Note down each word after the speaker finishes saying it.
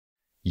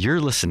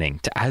You're listening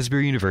to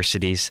Asbury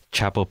University's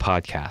Chapel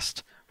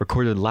Podcast,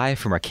 recorded live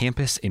from our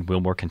campus in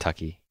Wilmore,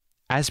 Kentucky.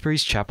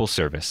 Asbury's Chapel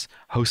Service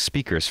hosts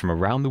speakers from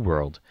around the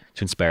world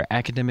to inspire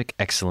academic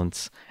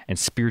excellence and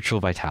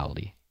spiritual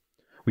vitality.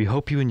 We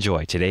hope you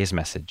enjoy today's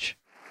message.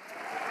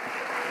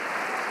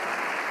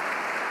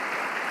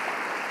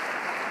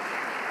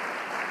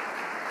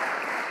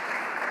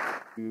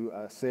 To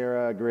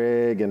Sarah,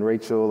 Greg, and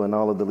Rachel, and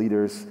all of the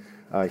leaders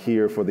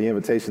here for the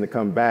invitation to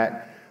come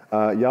back.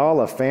 Y'all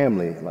are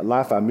family,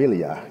 la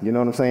familia, you know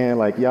what I'm saying?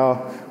 Like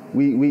y'all,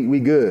 we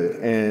good,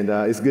 and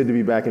it's good to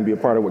be back and be a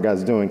part of what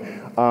God's doing.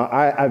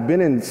 I've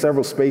been in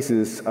several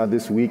spaces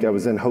this week. I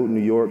was in Houghton,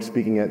 New York,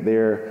 speaking at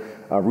their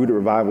Rooted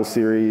Revival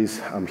series.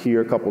 I'm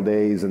here a couple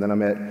days, and then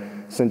I'm at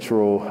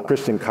Central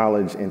Christian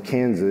College in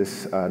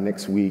Kansas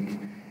next week.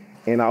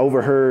 And I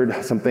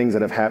overheard some things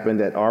that have happened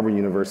at Auburn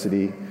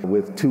University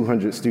with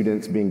 200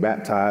 students being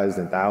baptized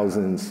and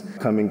thousands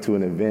coming to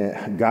an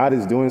event. God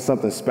is doing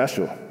something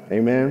special.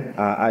 Amen.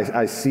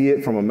 I see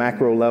it from a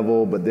macro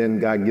level, but then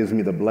God gives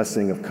me the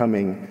blessing of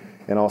coming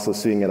and also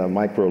seeing at a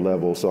micro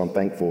level. So I'm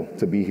thankful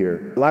to be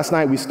here. Last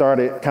night we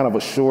started kind of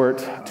a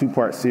short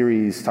two-part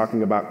series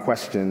talking about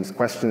questions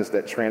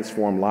that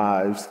transform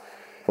lives.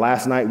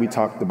 Last night we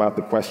talked about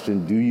the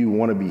question, do you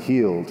want to be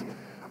healed?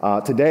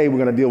 Today we're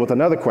going to deal with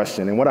another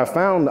question. And what I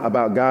found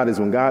about God is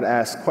when God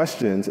asks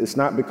questions, it's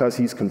not because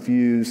he's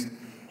confused.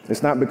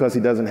 It's not because he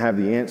doesn't have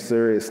the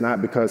answer. It's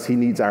not because he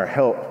needs our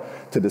help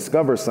to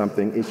discover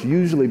something. It's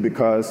usually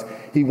because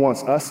he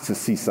wants us to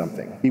see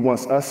something. He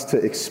wants us to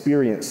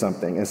experience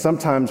something. And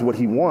sometimes what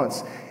he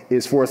wants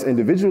is for us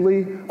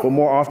individually, but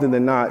more often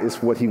than not,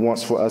 it's what he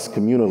wants for us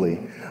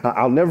communally.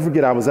 I'll never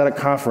forget, I was at a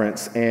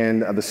conference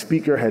and the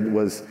speaker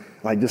was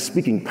like just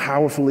speaking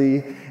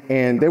powerfully.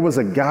 And there was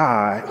a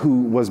guy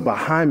who was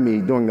behind me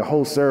during the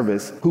whole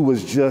service who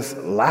was just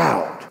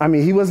loud. I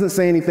mean, he wasn't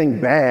saying anything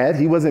bad.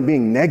 He wasn't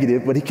being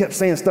negative, but he kept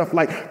saying stuff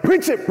like,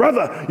 preach it,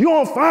 brother. You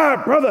on fire,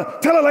 brother.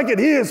 Tell it like it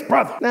is,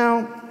 brother.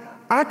 Now,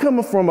 I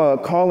come from a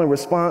call and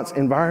response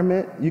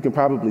environment. You can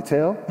probably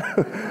tell.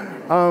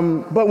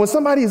 But when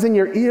somebody is in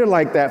your ear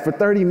like that for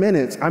 30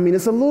 minutes, I mean,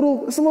 it's a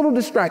little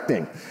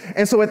distracting.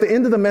 And so at the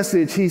end of the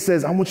message, he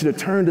says, I want you to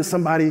turn to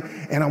somebody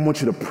and I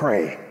want you to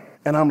pray.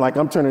 And I'm like,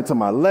 I'm turning to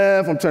my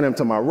left, I'm turning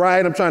to my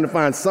right, I'm trying to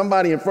find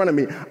somebody in front of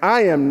me.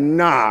 I am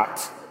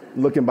not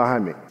looking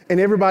behind me. And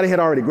everybody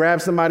had already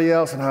grabbed somebody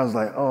else, and I was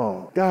like,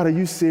 oh, God, are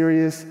you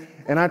serious?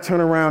 And I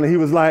turn around, and he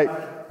was like,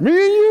 me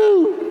and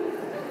you.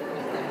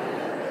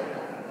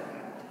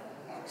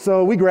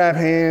 So we grab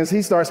hands,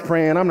 he starts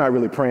praying. I'm not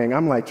really praying.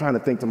 I'm like trying to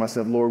think to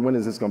myself, Lord, when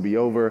is this gonna be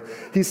over?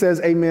 He says,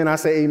 amen, I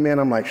say amen.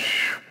 I'm like,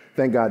 shh,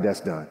 thank God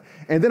that's done.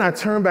 And then I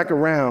turn back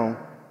around,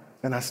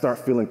 and I start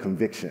feeling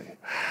conviction.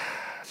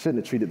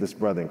 Shouldn't have treated this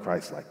brother in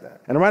Christ like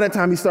that. And around that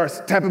time, he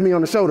starts tapping me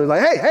on the shoulder,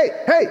 like,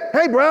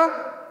 hey,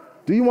 bro,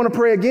 do you want to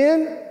pray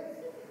again?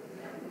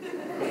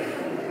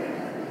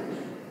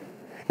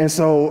 And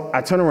so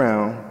I turn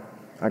around,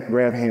 I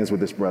grab hands with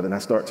this brother, and I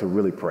start to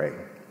really pray.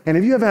 And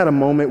have you ever had a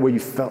moment where you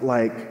felt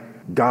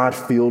like God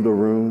filled a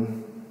room,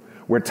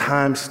 where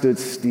time stood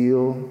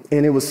still,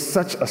 and it was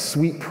such a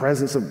sweet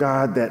presence of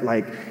God that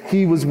like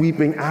he was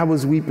weeping, I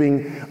was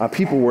weeping,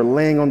 people were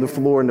laying on the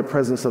floor in the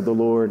presence of the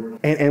Lord.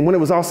 And when it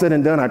was all said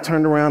and done, I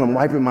turned around, I'm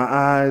wiping my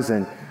eyes,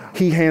 and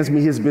he hands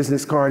me his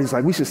business card. He's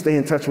like, we should stay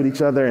in touch with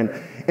each other.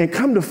 And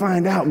come to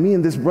find out, me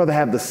and this brother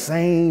have the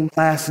same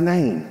last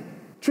name.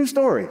 True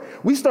story.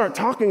 We start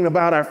talking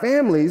about our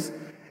families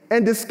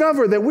and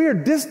discover that we are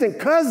distant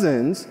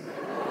cousins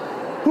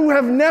who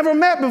have never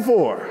met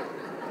before.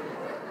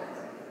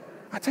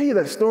 I tell you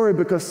that story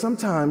because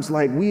sometimes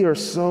like we are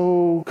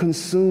so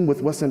consumed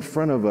with what's in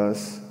front of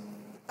us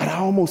that I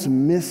almost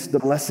miss the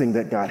blessing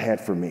that God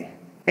had for me.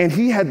 And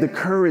he had the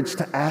courage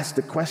to ask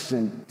the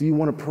question, do you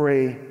want to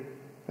pray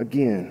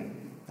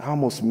again? I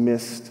almost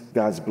missed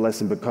God's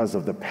blessing because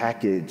of the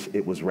package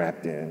it was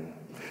wrapped in.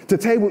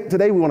 Today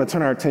we want to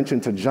turn our attention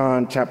to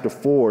John chapter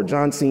 4.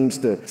 John seems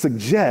to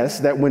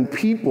suggest that when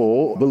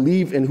people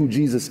believe in who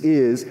Jesus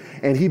is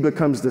and he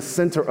becomes the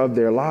center of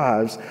their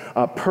lives,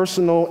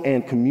 personal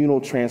and communal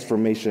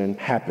transformation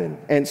happen.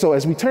 And so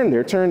as we turn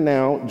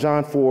now,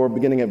 John 4,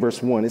 beginning at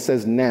verse 1, it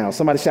says now.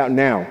 Somebody shout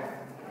now.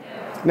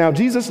 Now,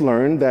 Jesus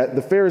learned that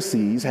the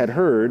Pharisees had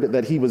heard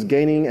that he was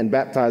gaining and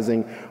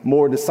baptizing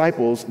more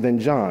disciples than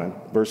John.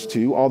 Verse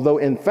 2, although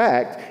in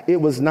fact, it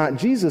was not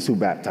Jesus who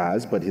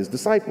baptized, but his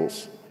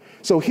disciples.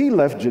 So he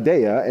left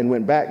Judea and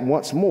went back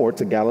once more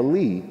to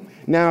Galilee.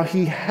 Now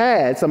he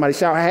had, somebody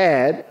shout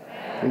had,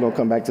 we're going to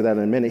come back to that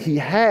in a minute. He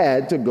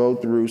had to go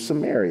through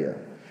Samaria.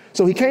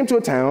 So he came to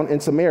a town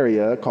in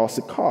Samaria called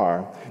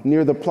Sychar,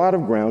 near the plot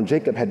of ground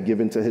Jacob had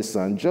given to his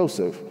son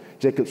Joseph.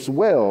 Jacob's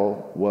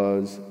well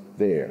was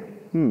there.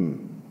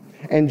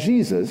 And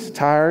Jesus,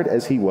 tired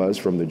as he was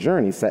from the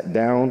journey, sat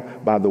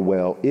down by the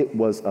well. It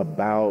was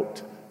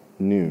about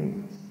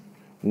noon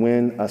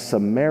when a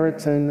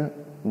Samaritan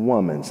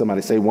woman,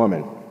 somebody say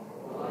woman,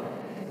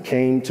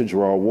 came to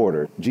draw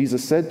water.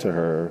 Jesus said to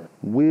her,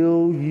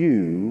 will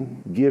you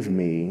give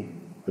me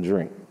a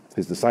drink?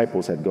 His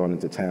disciples had gone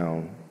into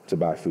town to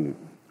buy food.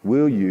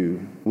 Will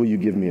you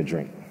give me a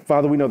drink?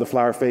 Father, we know the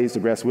flower fades, the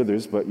grass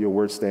withers, but your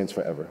word stands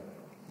forever.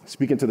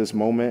 Speak into this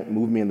moment,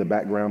 move me in the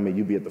background, may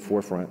you be at the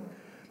forefront.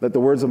 Let the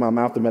words of my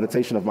mouth, the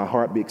meditation of my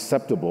heart be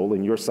acceptable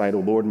in your sight, O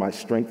Lord, my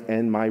strength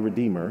and my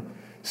Redeemer.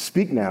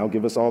 Speak now,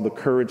 give us all the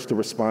courage to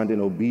respond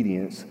in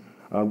obedience.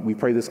 We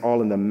pray this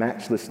all in the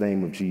matchless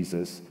name of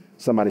Jesus.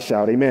 Somebody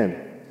shout,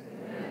 amen.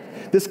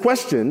 This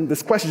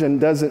question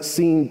doesn't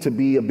seem to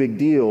be a big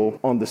deal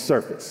on the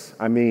surface.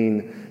 I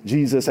mean,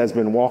 Jesus has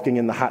been walking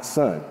in the hot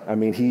sun. I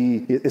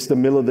mean, it's the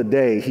middle of the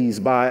day. He's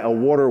by a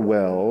water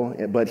well,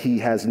 but he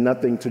has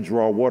nothing to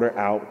draw water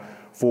out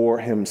for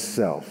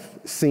himself.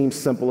 Seems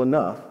simple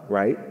enough,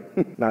 right?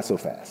 Not so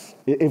fast.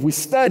 If we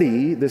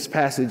study this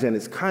passage and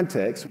its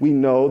context, we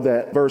know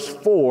that verse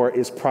 4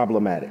 is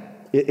problematic.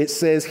 It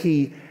says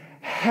he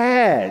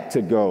had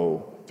to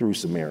go through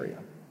Samaria.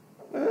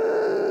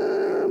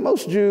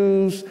 Most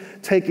Jews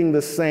taking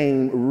the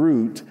same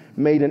route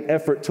made an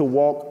effort to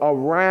walk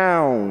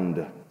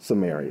around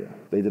Samaria.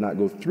 They did not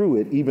go through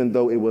it, even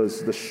though it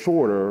was the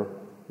shorter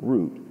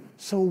route.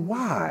 So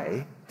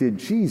why did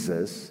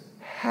Jesus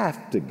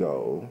have to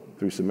go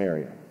through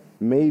Samaria?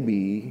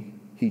 Maybe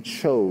he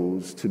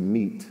chose to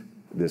meet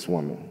this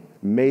woman.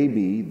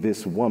 Maybe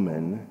this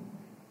woman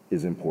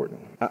is important.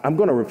 I'm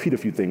going to repeat a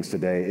few things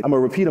today. I'm going to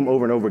repeat them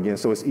over and over again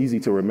so it's easy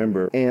to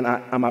remember. And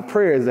my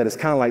prayer is that it's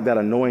kind of like that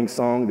annoying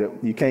song that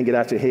you can't get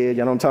out your head.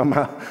 You know what I'm talking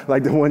about?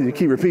 Like the one you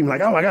keep repeating,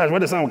 like, oh my gosh,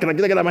 what is the song? Can I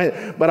get it out of my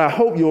head? But I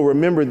hope you'll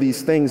remember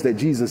these things that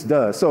Jesus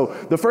does. So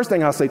the first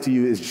thing I'll say to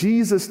you is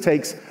Jesus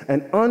takes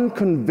an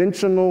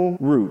unconventional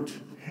route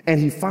and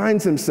he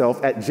finds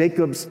himself at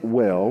Jacob's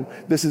well.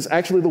 This is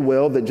actually the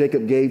well that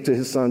Jacob gave to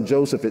his son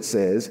Joseph, it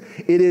says.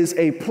 It is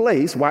a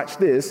place, watch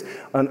this,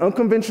 an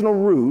unconventional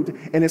route,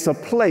 and it's a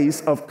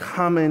place of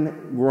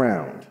common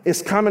ground.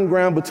 It's common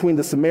ground between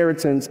the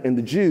Samaritans and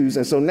the Jews.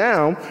 And so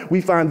now we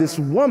find this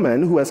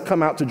woman who has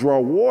come out to draw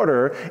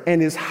water,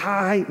 and it's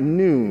high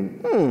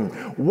noon.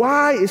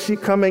 Why is she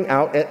coming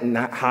out at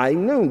high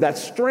noon?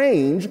 That's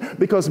strange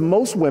because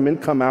most women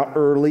come out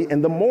early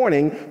in the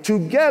morning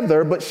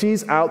together, but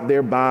she's out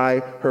there by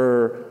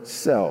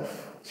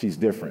herself. She's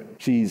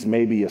different. She's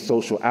maybe a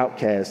social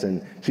outcast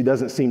and she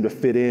doesn't seem to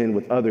fit in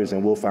with others,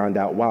 and we'll find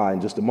out why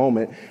in just a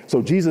moment.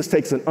 So Jesus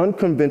takes an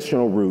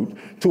unconventional route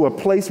to a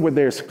place where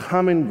there's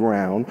common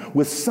ground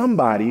with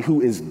somebody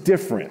who is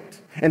different.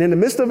 And in the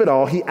midst of it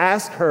all, he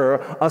asked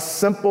her a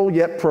simple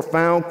yet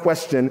profound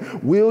question: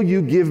 will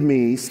you give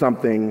me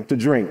something to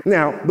drink?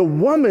 Now, the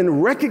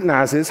woman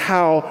recognizes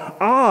how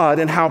odd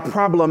and how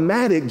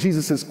problematic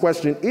Jesus'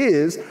 question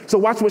is. So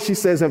watch what she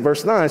says in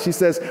verse 9. She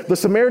says, the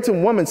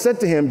Samaritan woman said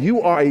to him,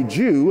 you are a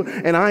Jew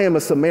and I am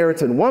a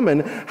Samaritan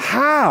woman.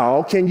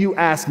 How can you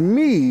ask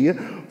me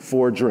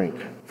for a drink?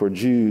 For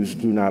Jews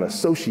do not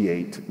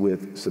associate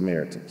with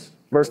Samaritans.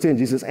 Verse 10,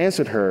 Jesus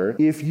answered her,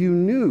 if you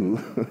knew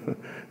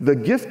the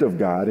gift of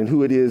God and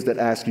who it is that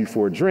asks you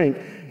for a drink,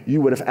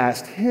 you would have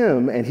asked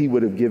him and he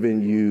would have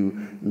given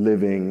you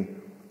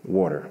living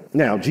water.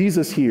 Now,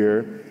 Jesus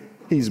here,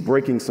 he's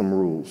breaking some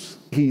rules.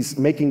 He's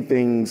making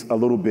things a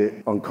little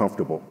bit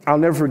uncomfortable. I'll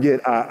never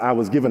forget, I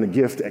was given a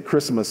gift at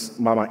Christmas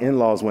by my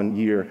in-laws one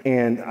year,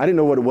 and I didn't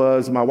know what it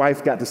was. My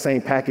wife got the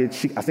same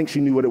package. I think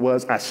she knew what it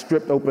was. I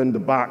stripped open the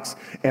box,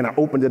 and I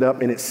opened it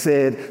up, and it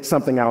said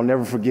something I'll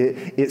never forget.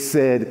 It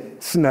said,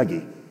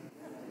 Snuggie.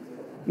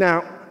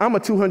 Now, I'm a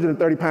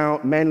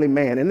 230-pound manly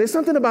man, and there's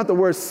something about the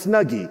word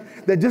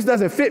Snuggie that just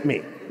doesn't fit me.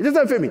 It just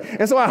doesn't fit me.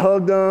 And so I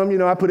hugged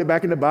them, I put it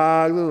back in the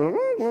box.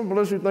 Oh,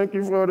 bless you, thank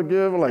you for the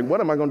gift. I'm like, what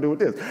am I going to do with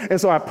this? And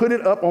so I put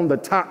it up on the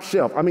top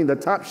shelf. I mean, the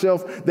top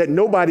shelf that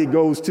nobody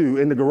goes to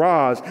in the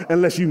garage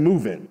unless you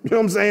move in. You know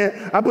what I'm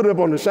saying? I put it up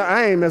on the shelf.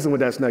 I ain't messing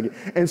with that Snuggie.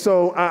 And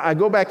so I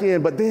go back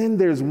in, but then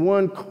there's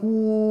one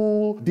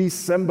cool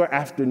December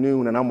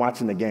afternoon, and I'm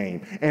watching the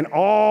game, and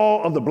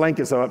all of the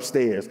blankets are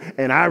upstairs.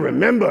 And I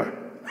remember,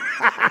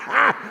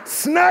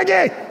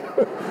 Snuggie!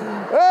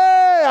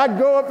 Hey, I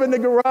go up in the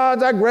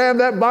garage, I grab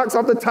that box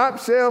off the top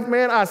shelf,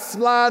 man, I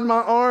slide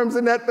my arms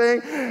in that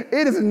thing.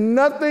 It is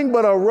nothing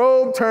but a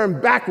robe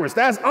turned backwards.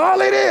 That's all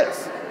it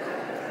is.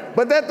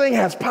 But that thing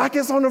has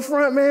pockets on the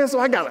front, man, so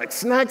I got like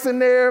snacks in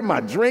there,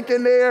 my drink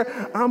in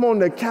there. I'm on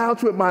the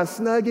couch with my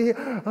Snuggie.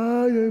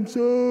 I am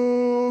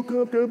so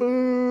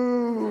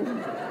comfortable.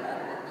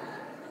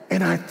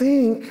 And I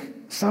think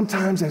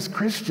sometimes as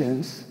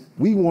Christians,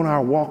 we want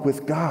our walk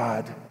with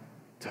God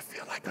to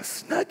feel like a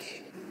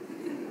Snuggie.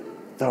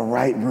 The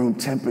right room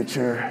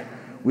temperature.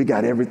 We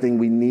got everything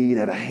we need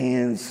at a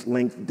hand's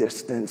length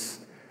distance,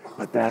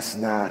 but that's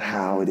not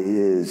how it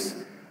is.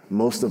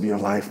 Most of your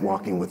life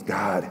walking with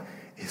God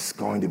is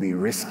going to be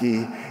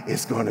risky.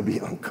 It's going to be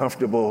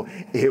uncomfortable.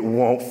 It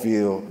won't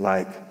feel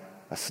like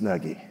a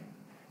Snuggie.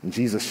 And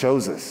Jesus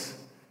shows us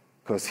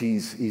because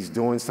he's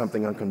doing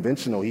something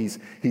unconventional. He's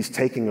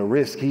taking a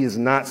risk. He is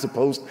not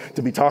supposed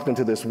to be talking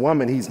to this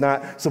woman. He's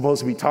not supposed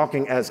to be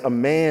talking as a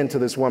man to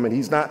this woman.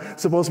 He's not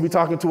supposed to be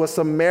talking to a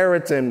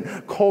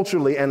Samaritan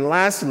culturally. And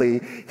lastly,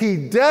 he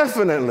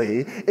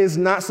definitely is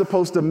not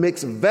supposed to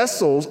mix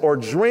vessels or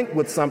drink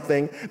with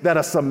something that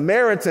a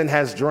Samaritan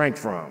has drank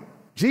from.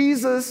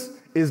 Jesus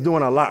is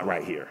doing a lot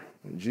right here.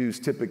 Jews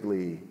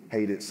typically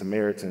hated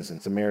Samaritans,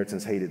 and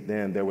Samaritans hated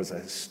them. There was a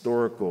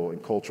historical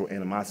and cultural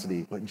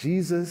animosity. But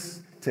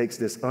Jesus takes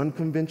this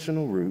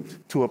unconventional route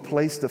to a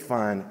place to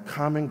find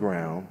common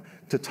ground,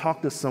 to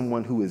talk to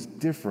someone who is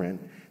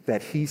different,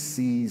 that he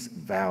sees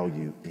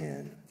value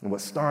in. And what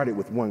started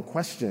with one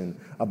question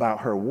about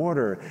her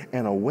water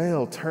and a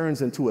well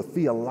turns into a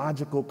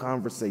theological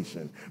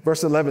conversation.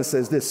 Verse 11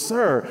 says this,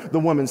 "Sir," the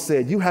woman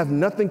said, "you have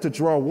nothing to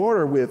draw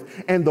water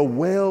with, and the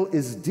well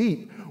is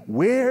deep.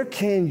 Where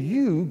can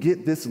you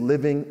get this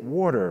living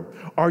water?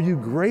 Are you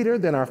greater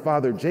than our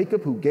father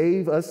Jacob, who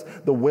gave us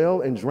the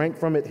well and drank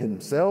from it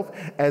himself,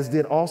 as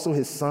did also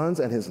his sons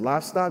and his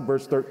livestock?"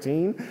 Verse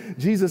 13,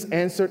 Jesus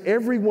answered,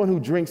 "Everyone who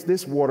drinks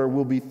this water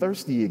will be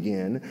thirsty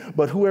again,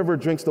 but whoever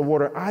drinks the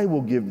water I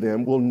will give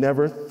them will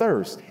never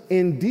thirst.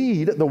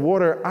 Indeed, the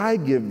water I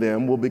give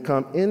them will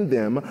become in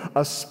them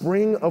a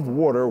spring of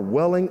water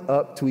welling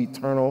up to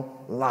eternal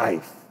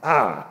life."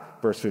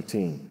 Verse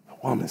 15,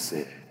 the woman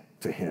said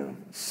to him,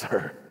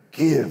 "Sir,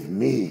 give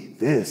me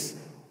this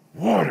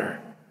water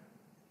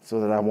so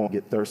that I won't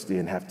get thirsty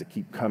and have to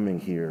keep coming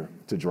here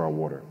to draw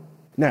water."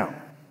 Now,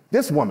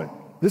 this woman,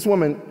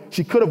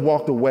 she could have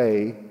walked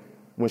away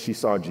when she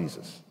saw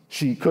Jesus.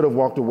 She could have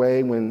walked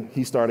away when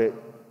he started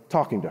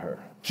talking to her.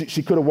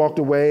 She could have walked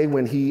away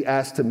when he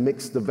asked to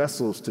mix the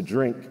vessels to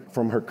drink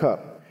from her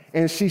cup.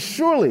 And she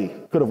surely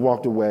could have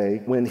walked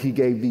away when he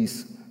gave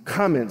these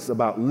comments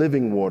about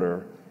living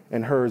water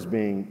and hers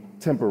being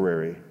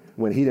temporary,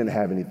 when he didn't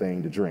have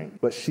anything to drink.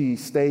 But she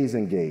stays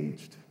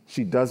engaged.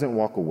 She doesn't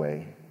walk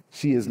away.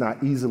 She is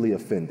not easily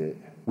offended.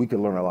 We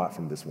could learn a lot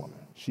from this woman.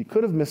 She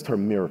could have missed her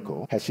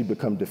miracle had she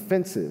become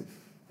defensive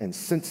and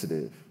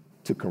sensitive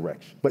to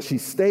correction. But she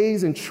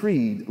stays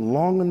intrigued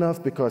long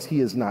enough because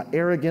he is not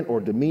arrogant or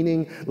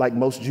demeaning like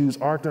most Jews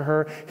are to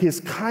her.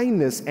 His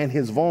kindness and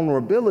his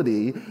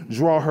vulnerability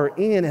draw her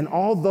in, and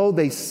although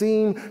they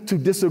seem to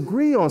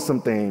disagree on some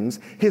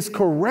things, his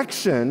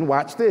correction,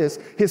 watch this,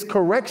 his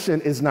correction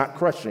is not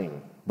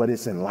crushing, but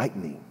it's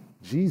enlightening.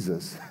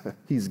 Jesus,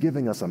 he's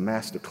giving us a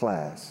master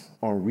class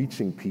on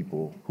reaching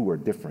people who are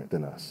different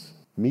than us.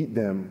 Meet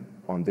them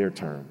on their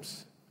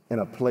terms in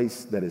a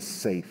place that is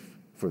safe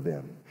for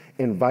them.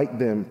 Invite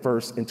them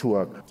first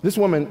into this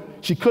woman,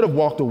 she could have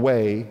walked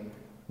away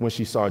when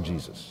she saw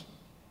Jesus.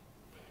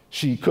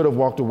 She could have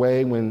walked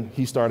away when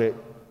he started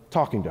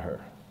talking to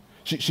her.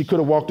 She could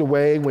have walked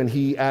away when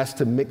he asked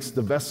to mix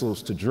the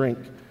vessels to drink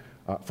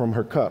from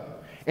her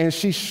cup. And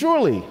she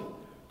surely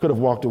could have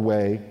walked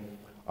away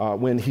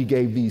when he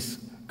gave these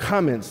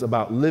comments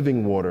about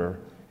living water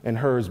and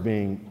hers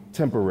being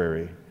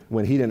temporary,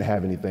 when he didn't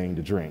have anything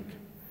to drink.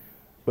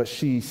 But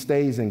she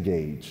stays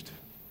engaged.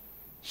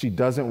 She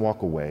doesn't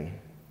walk away.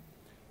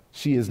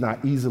 She is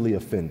not easily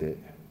offended.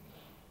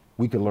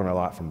 We could learn a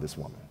lot from this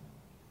woman.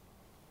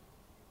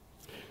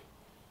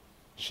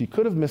 She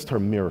could have missed her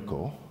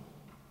miracle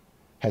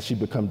had she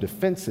become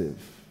defensive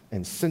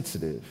and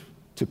sensitive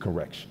to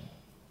correction.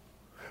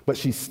 But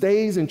she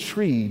stays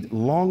intrigued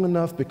long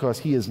enough because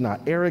he is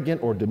not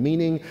arrogant or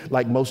demeaning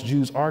like most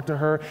Jews are to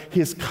her.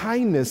 His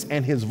kindness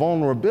and his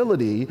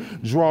vulnerability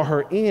draw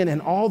her in,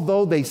 and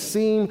although they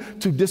seem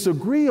to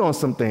disagree on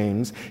some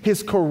things,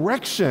 his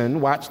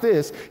correction, watch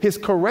this, his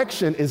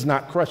correction is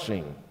not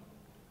crushing,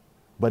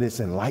 but it's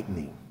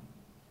enlightening.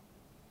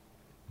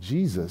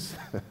 Jesus,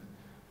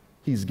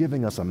 he's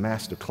giving us a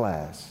master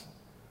class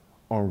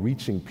on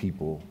reaching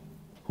people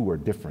who are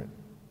different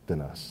than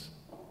us.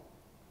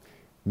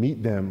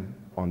 Meet them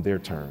on their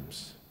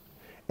terms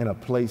in a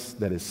place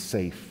that is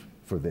safe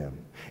for them.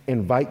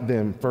 Invite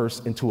them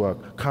first into a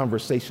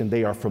conversation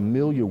they are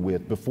familiar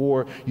with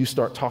before you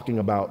start talking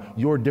about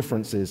your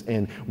differences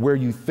and where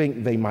you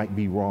think they might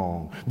be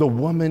wrong. The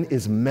woman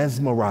is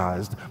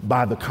mesmerized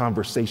by the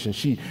conversation.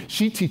 She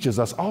teaches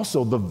us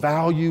also the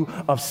value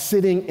of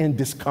sitting in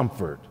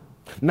discomfort,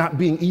 not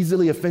being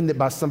easily offended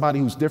by somebody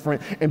who's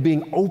different, and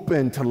being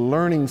open to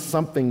learning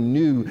something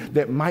new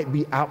that might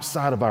be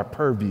outside of our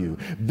purview.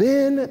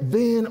 Then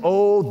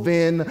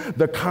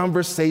the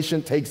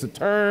conversation takes a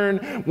turn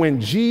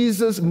when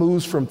Jesus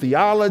moves from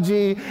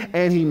theology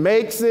and he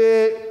makes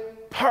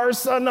it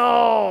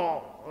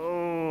personal.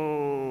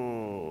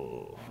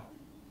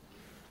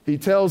 He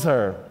tells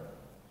her,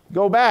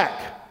 "Go back.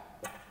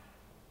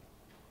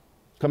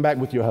 Come back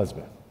with your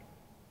husband."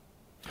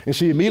 And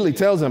she immediately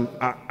tells him,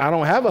 I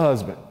don't have a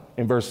husband,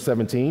 in verse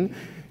 17.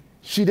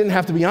 She didn't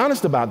have to be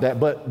honest about that,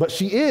 but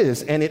she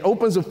is. And it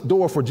opens a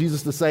door for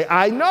Jesus to say,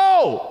 "I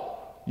know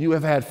you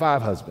have had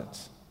 5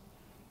 husbands,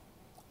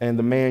 and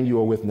the man you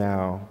are with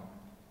now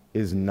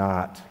is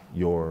not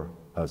your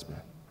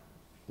husband."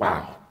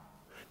 Wow.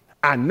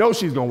 I know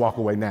she's going to walk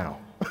away now.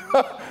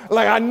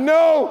 Like, I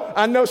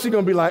know she's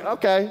going to be like,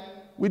 "Okay,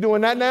 we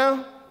doing that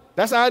now?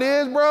 That's how it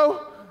is,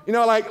 bro?" You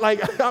know,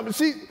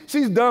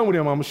 she's done with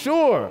him, I'm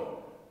sure.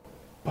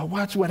 But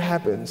watch what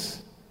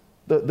happens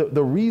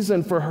The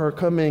reason for her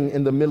coming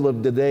in the middle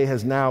of the day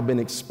has now been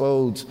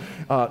exposed.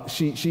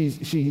 She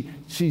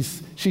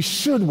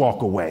should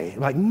walk away,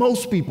 like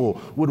most people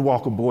would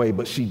walk away,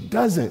 but she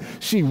doesn't.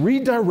 She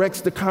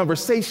redirects the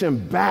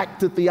conversation back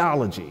to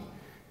theology.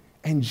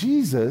 And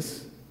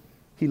Jesus,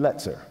 he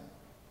lets her.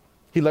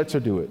 He lets her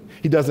do it.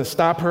 He doesn't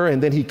stop her,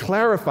 and then he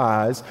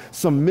clarifies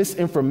some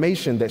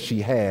misinformation that she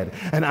had.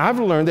 And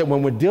I've learned that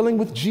when we're dealing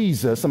with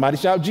Jesus, somebody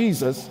shout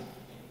Jesus.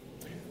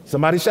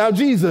 Somebody shout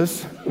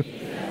Jesus.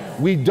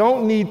 We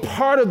don't need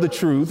part of the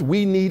truth,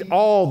 we need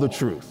all the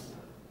truth.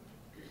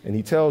 And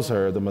he tells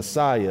her the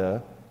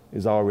Messiah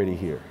is already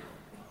here.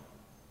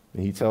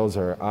 And he tells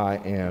her, I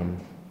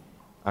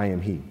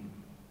am he.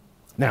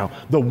 Now,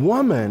 the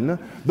woman,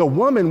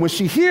 when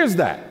she hears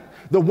that,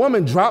 the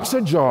woman drops her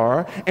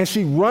jar and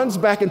she runs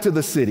back into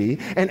the city.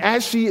 And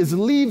as she is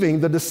leaving,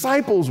 the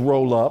disciples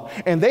roll up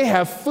and they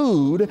have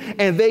food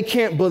and they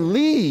can't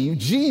believe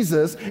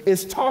Jesus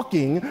is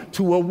talking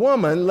to a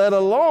woman, let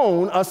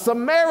alone a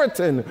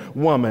Samaritan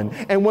woman.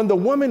 And when the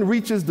woman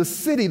reaches the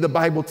city, the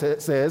Bible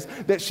says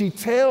that she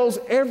tells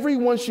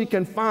everyone she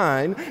can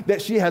find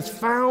that she has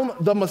found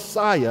the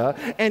Messiah.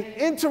 And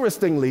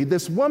interestingly,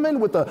 this woman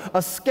with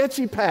a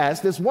sketchy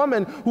past, this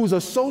woman who's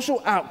a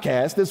social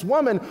outcast, this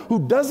woman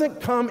who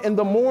doesn't come in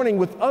the morning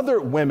with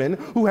other women,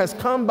 who has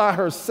come by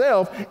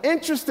herself.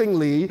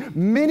 Interestingly,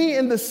 many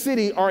in the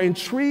city are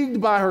intrigued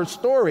by her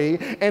story,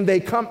 and they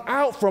come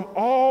out from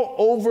all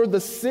over the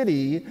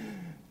city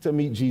to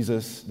meet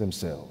Jesus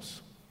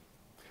themselves.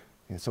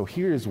 And so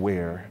here's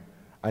where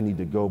I need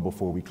to go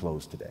before we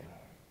close today.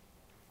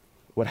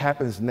 What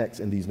happens next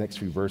in these next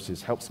few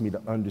verses helps me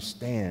to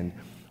understand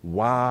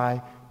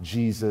why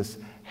Jesus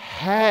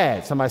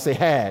had, somebody say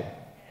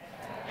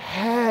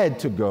had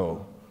to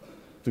go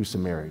through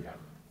Samaria.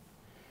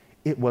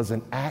 It was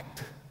an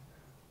act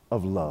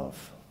of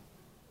love.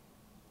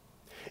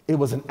 It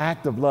was an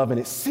act of love, and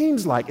it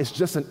seems like it's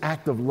just an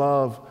act of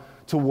love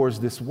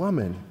towards this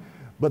woman,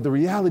 but the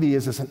reality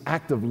is it's an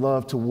act of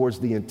love towards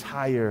the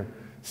entire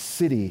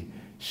city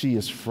she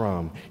is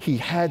from. He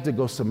had to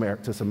go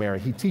to Samaria.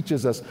 He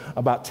teaches us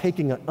about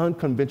taking an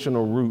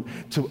unconventional route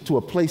to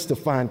a place to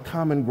find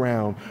common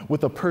ground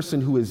with a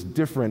person who is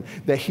different,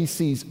 that he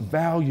sees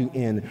value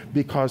in,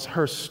 because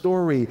her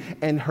story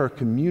and her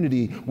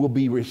community will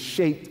be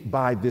reshaped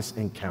by this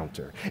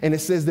encounter. And it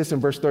says this in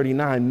verse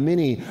 39,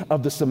 many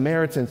of the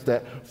Samaritans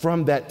that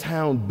from that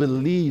town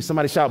believed,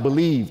 somebody shout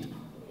believed.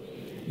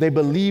 They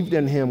believed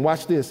in him,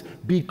 watch this,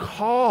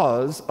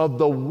 because of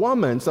the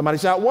woman, somebody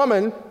shout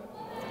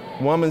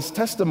woman's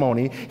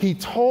testimony. He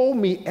told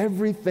me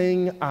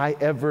everything I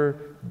ever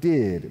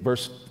did.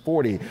 Verse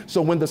 40.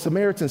 So when the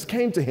Samaritans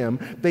came to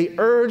him, they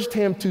urged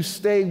him to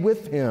stay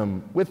with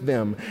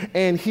them,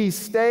 and he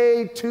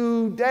stayed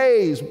 2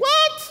 days.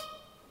 What?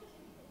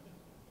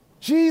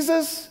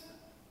 Jesus,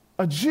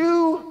 a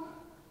Jew,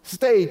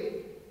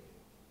 stayed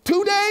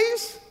 2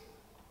 days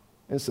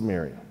in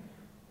Samaria.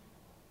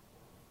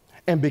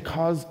 And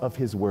because of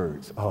his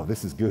words, oh,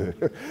 this is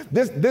good.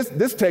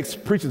 This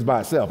text preaches by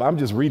itself. I'm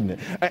just reading it.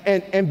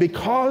 And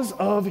because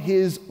of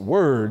his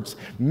words,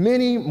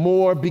 many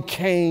more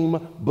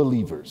became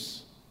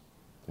believers.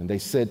 And they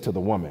said to the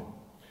woman,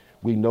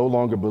 we no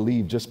longer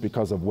believe just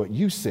because of what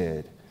you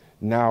said.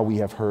 Now we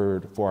have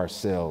heard for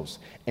ourselves,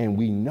 and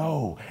we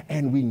know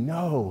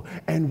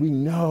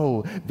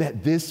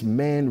that this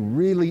man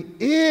really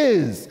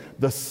is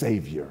the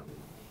Savior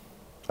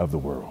of the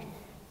world.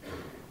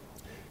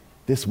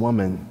 This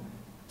woman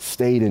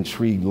stayed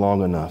intrigued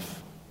long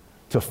enough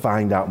to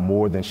find out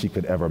more than she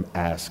could ever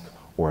ask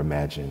or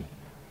imagine.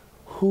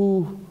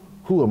 Who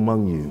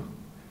among you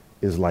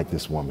is like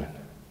this woman?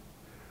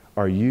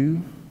 Are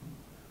you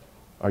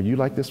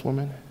like this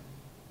woman?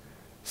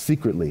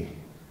 Secretly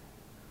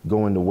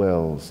going to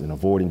wells and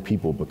avoiding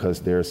people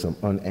because there are some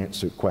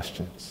unanswered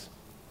questions.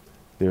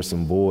 There's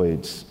some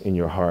voids in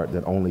your heart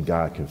that only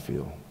God can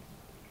fill.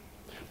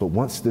 But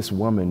once this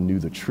woman knew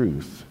the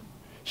truth,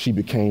 she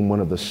became one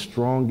of the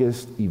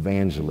strongest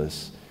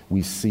evangelists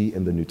we see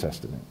in the New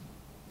Testament.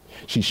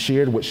 She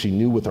shared what she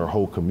knew with her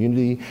whole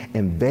community,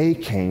 and they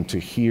came to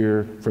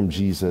hear from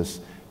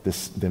Jesus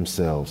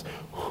themselves.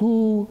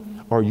 Who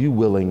are you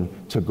willing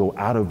to go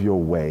out of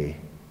your way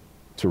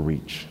to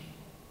reach?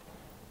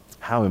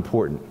 How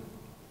important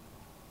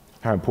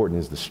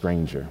is the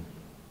stranger?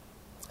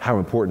 How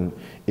important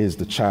is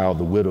the child,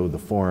 the widow, the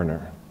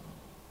foreigner?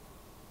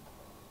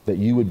 That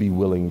you would be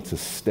willing to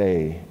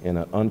stay in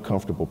an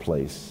uncomfortable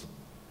place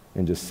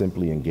and just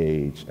simply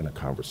engage in a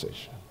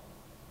conversation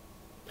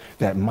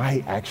that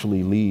might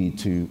actually lead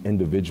to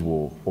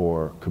individual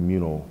or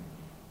communal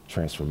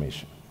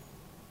transformation.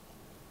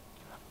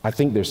 I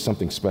think there's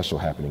something special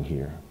happening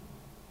here,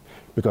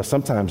 because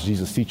sometimes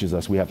Jesus teaches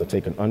us we have to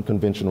take an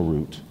unconventional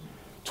route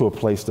to a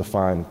place to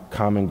find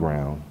common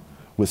ground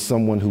with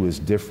someone who is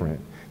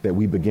different, that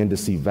we begin to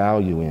see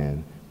value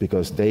in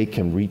because they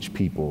can reach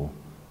people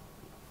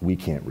we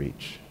can't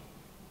reach.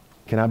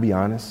 Can I be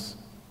honest?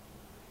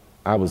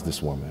 I was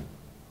this woman.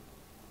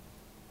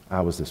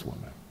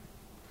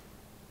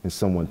 And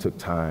someone took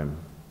time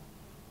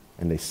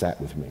and they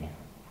sat with me.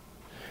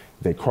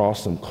 They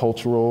crossed some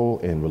cultural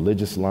and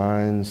religious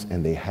lines,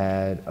 and they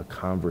had a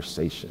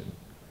conversation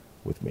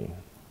with me.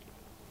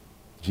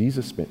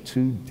 Jesus spent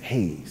 2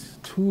 days,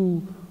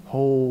 2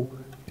 whole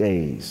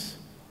days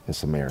in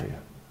Samaria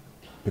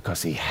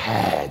because he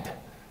had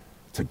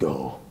to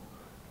go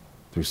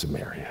through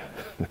Samaria.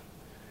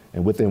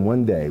 And within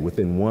 1 day,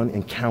 within one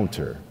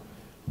encounter,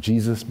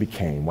 Jesus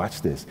became,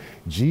 watch this,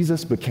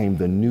 Jesus became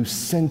the new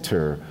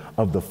center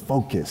of the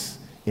focus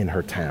in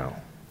her town.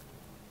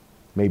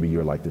 Maybe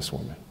you're like this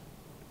woman.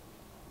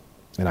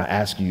 And I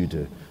ask you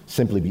to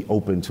simply be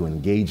open to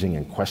engaging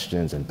in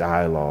questions and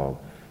dialogue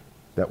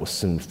that will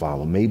soon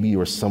follow. Maybe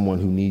you're someone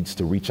who needs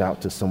to reach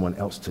out to someone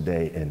else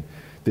today and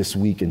this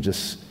week and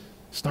just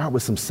start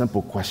with some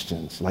simple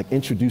questions, like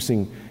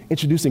introducing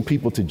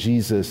people to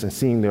Jesus and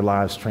seeing their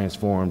lives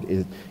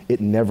transformed. It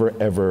never,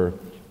 ever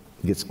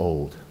gets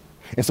old.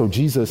 And so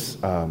Jesus,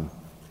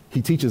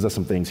 he teaches us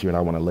some things here, and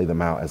I want to lay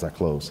them out as I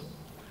close.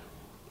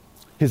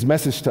 His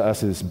message to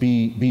us is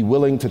be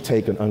willing to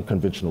take an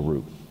unconventional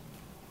route.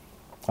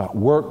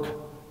 Work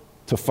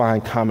to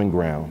find common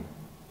ground.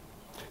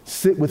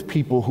 Sit with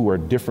people who are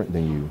different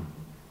than you.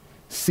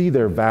 See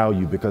their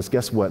value, because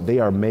guess what? They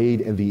are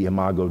made in the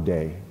imago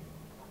Dei.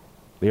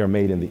 They are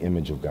made in the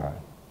image of God.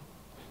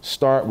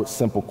 Start with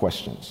simple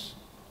questions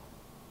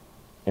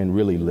and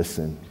really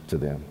listen to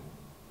them.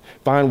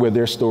 Find where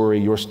their story,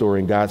 your story,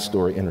 and God's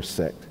story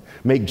intersect.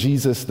 Make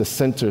Jesus the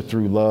center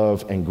through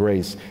love and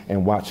grace,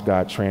 and watch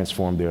God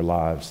transform their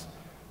lives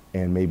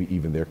and maybe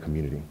even their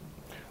community.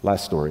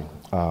 Last story.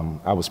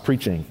 I was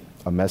preaching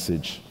a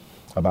message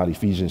about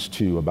Ephesians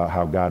 2, about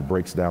how God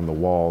breaks down the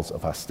walls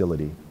of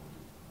hostility.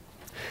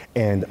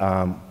 And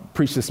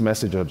preached this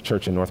message at a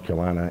church in North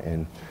Carolina,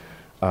 and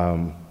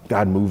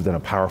God moved in a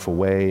powerful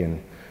way.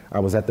 And I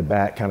was at the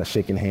back kind of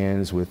shaking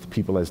hands with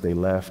people as they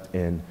left.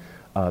 And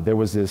there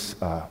was this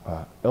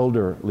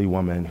elderly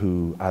woman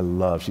who I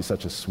love. She's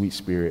such a sweet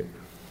spirit.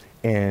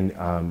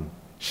 And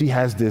she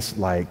has this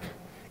like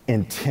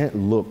intent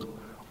look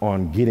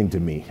on getting to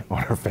me on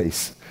her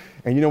face.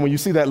 And you know, when you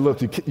see that look,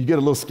 you get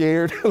a little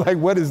scared. Like,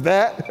 what is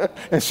that?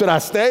 And should I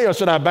stay or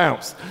should I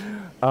bounce?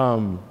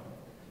 And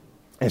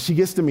she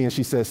gets to me and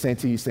she says,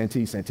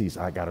 Santis,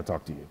 I got to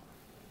talk to you.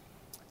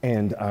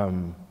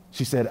 And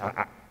she said,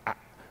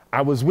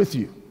 I was with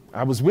you.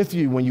 I was with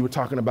you when you were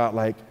talking about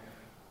like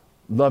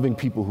loving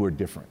people who are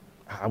different.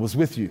 I was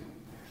with you.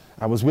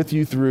 I was with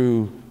you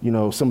through, you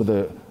know, some of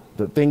the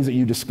things that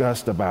you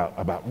discussed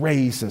about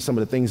race, and some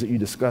of the things that you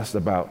discussed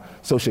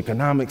about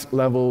socioeconomic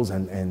levels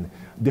and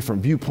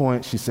different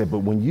viewpoints. She said, but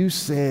when you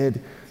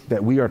said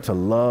that we are to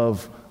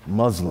love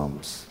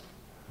Muslims,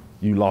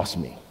 you lost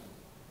me.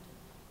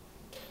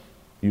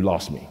 You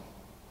lost me.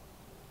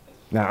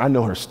 Now, I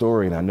know her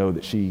story, and I know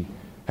that she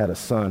had a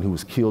son who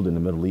was killed in the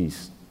Middle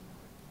East.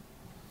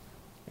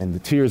 And the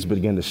tears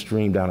began to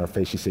stream down her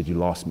face. She said, you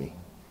lost me.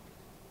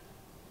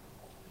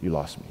 You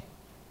lost me.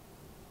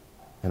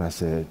 And I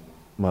said,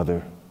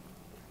 Mother,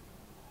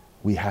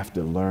 we have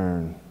to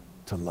learn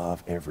to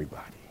love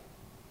everybody.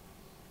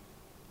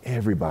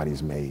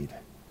 Everybody's made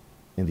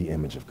in the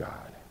image of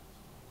God.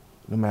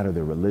 No matter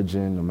their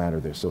religion, no matter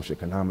their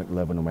socioeconomic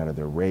level, no matter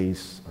their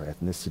race or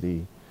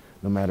ethnicity,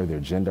 no matter their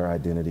gender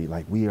identity,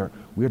 like we're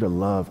to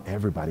love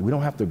everybody. We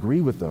don't have to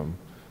agree with them,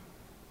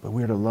 but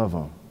we're to love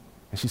them.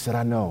 And she said,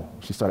 I know.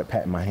 She started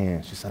patting my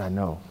hand. She said, I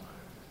know.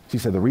 She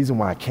said, the reason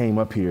why I came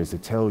up here is to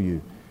tell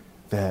you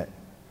that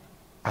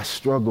I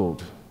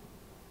struggled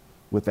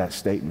with that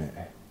statement,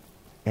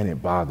 and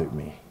it bothered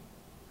me.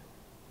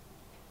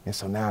 And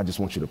so now I just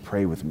want you to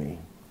pray with me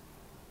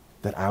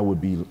that I would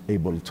be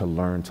able to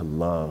learn to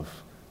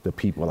love the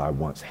people I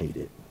once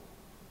hated.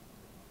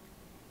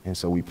 And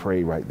so we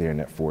prayed right there in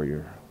that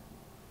foyer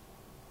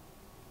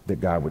that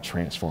God would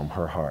transform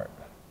her heart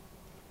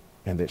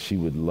and that she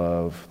would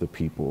love the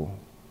people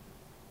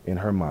in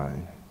her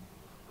mind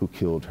who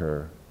killed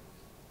her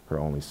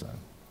only son.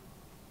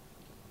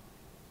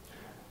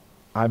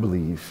 I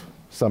believe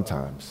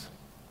sometimes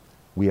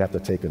we have to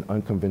take an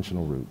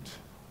unconventional route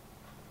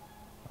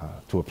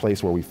to a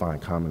place where we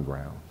find common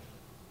ground,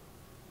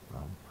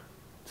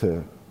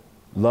 to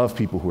love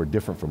people who are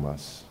different from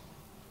us,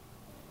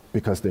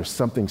 because there's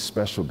something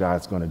special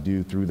God's going to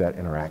do through that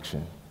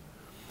interaction.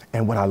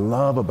 And what I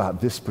love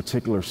about this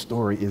particular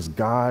story is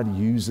God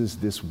uses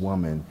this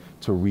woman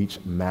to reach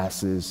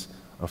masses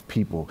of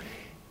people.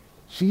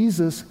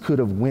 Jesus could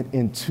have went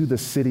into the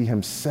city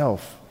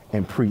himself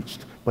and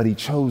preached, but he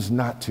chose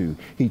not to.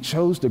 He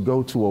chose to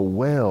go to a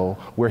well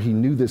where he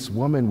knew this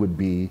woman would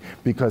be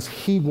because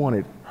he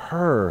wanted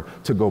her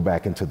to go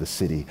back into the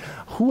city.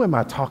 Who am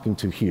I talking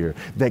to here?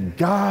 That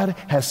God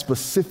has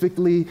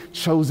specifically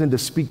chosen to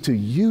speak to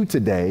you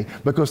today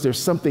because there's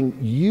something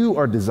you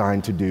are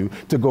designed to do,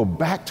 to go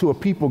back to a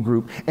people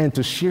group and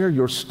to share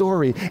your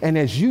story. And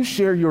as you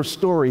share your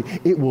story,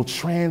 it will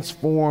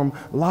transform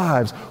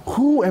lives.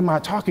 Who am I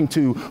talking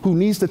to who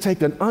needs to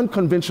take an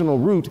unconventional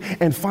route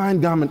and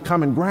find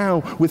common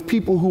ground with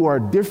people who are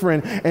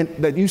different and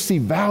that you see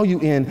value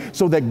in,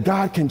 so that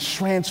God can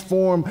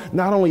transform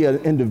not only an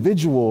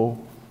individual,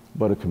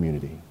 but a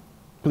community.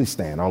 Please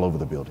stand all over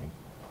the building.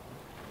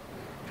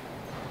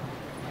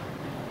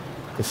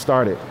 It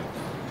started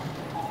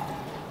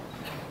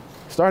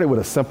with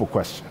a simple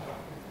question.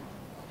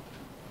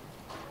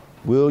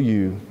 Will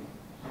you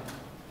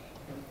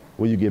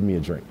give me a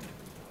drink?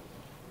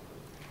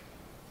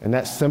 And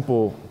that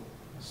simple,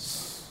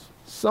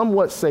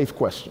 somewhat safe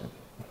question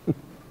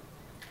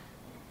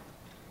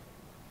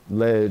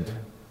led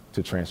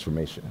to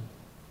transformation.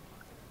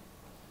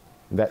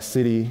 That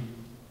city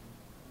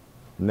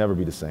will never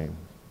be the same.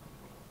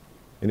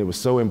 And it was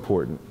so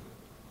important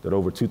that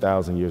over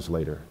 2,000 years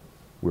later,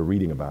 we're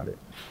reading about it.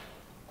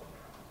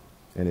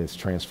 And it's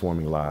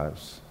transforming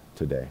lives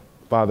today.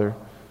 Father,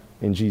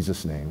 in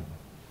Jesus' name,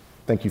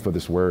 thank you for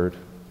this word.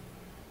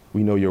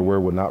 We know your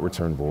word will not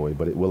return void,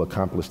 but it will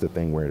accomplish the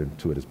thing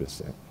whereto it has been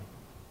sent.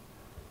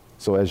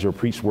 So as your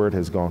preached word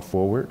has gone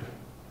forward,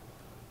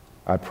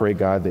 I pray,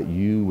 God, that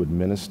you would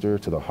minister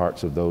to the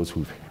hearts of those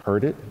who've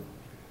heard it,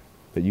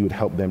 that you would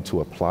help them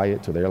to apply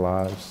it to their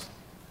lives,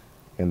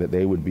 and that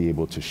they would be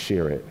able to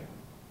share it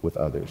with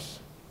others.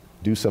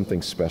 Do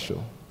something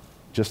special,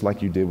 just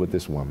like you did with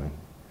this woman,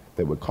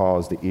 that would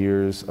cause the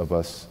ears of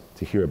us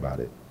to hear about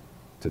it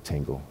to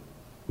tingle.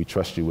 We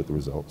trust you with the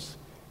results,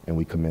 and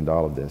we commend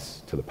all of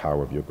this to the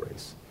power of your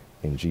grace.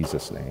 In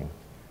Jesus' name,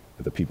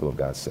 that the people of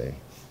God say,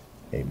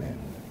 amen.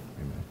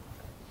 Amen.